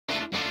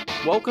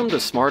Welcome to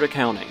Smart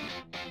Accounting.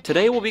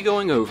 Today we'll be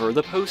going over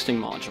the posting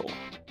module.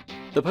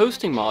 The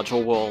posting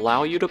module will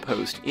allow you to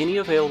post any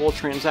available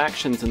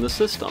transactions in the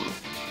system,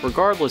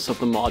 regardless of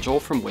the module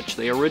from which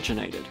they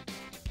originated.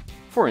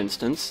 For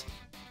instance,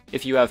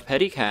 if you have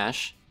petty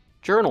cash,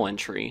 journal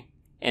entry,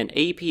 and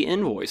AP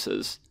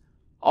invoices,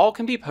 all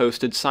can be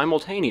posted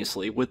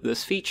simultaneously with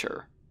this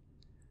feature.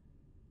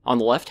 On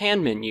the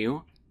left-hand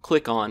menu,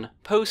 click on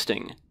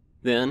Posting,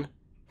 then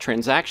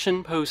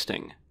Transaction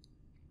Posting.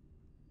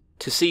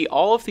 To see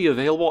all of the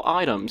available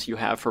items you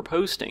have for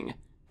posting,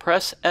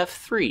 press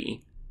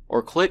F3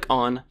 or click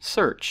on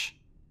Search.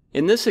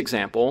 In this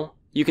example,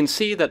 you can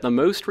see that the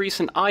most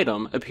recent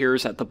item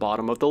appears at the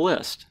bottom of the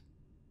list.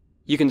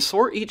 You can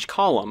sort each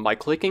column by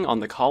clicking on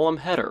the column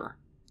header.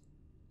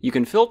 You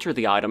can filter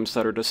the items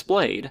that are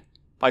displayed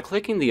by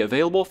clicking the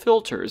available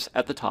filters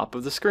at the top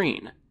of the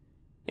screen,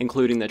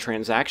 including the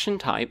transaction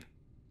type,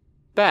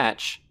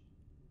 batch,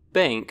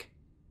 bank,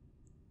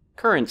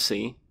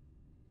 currency,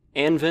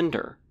 and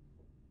vendor.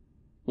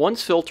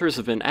 Once filters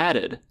have been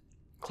added,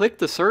 click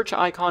the search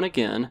icon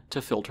again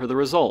to filter the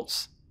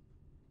results.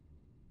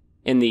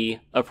 In the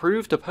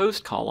Approved to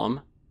Post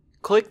column,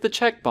 click the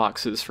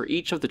checkboxes for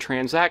each of the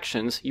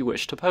transactions you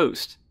wish to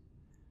post.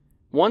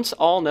 Once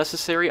all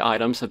necessary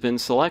items have been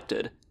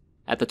selected,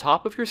 at the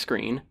top of your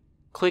screen,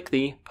 click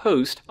the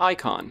Post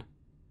icon.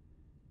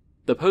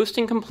 The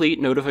Posting Complete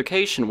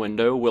notification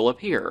window will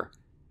appear,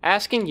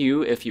 asking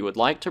you if you would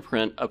like to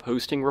print a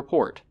posting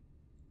report.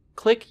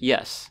 Click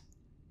Yes.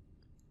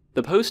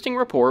 The posting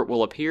report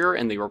will appear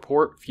in the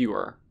Report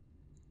Viewer.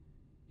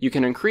 You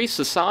can increase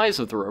the size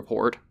of the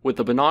report with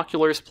the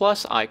Binoculars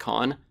Plus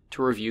icon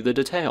to review the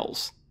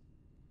details.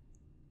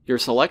 Your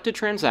selected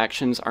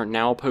transactions are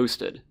now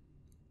posted.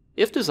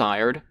 If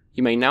desired,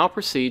 you may now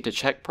proceed to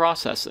check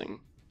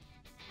processing.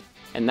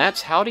 And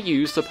that's how to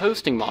use the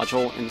posting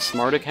module in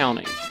Smart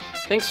Accounting.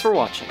 Thanks for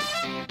watching.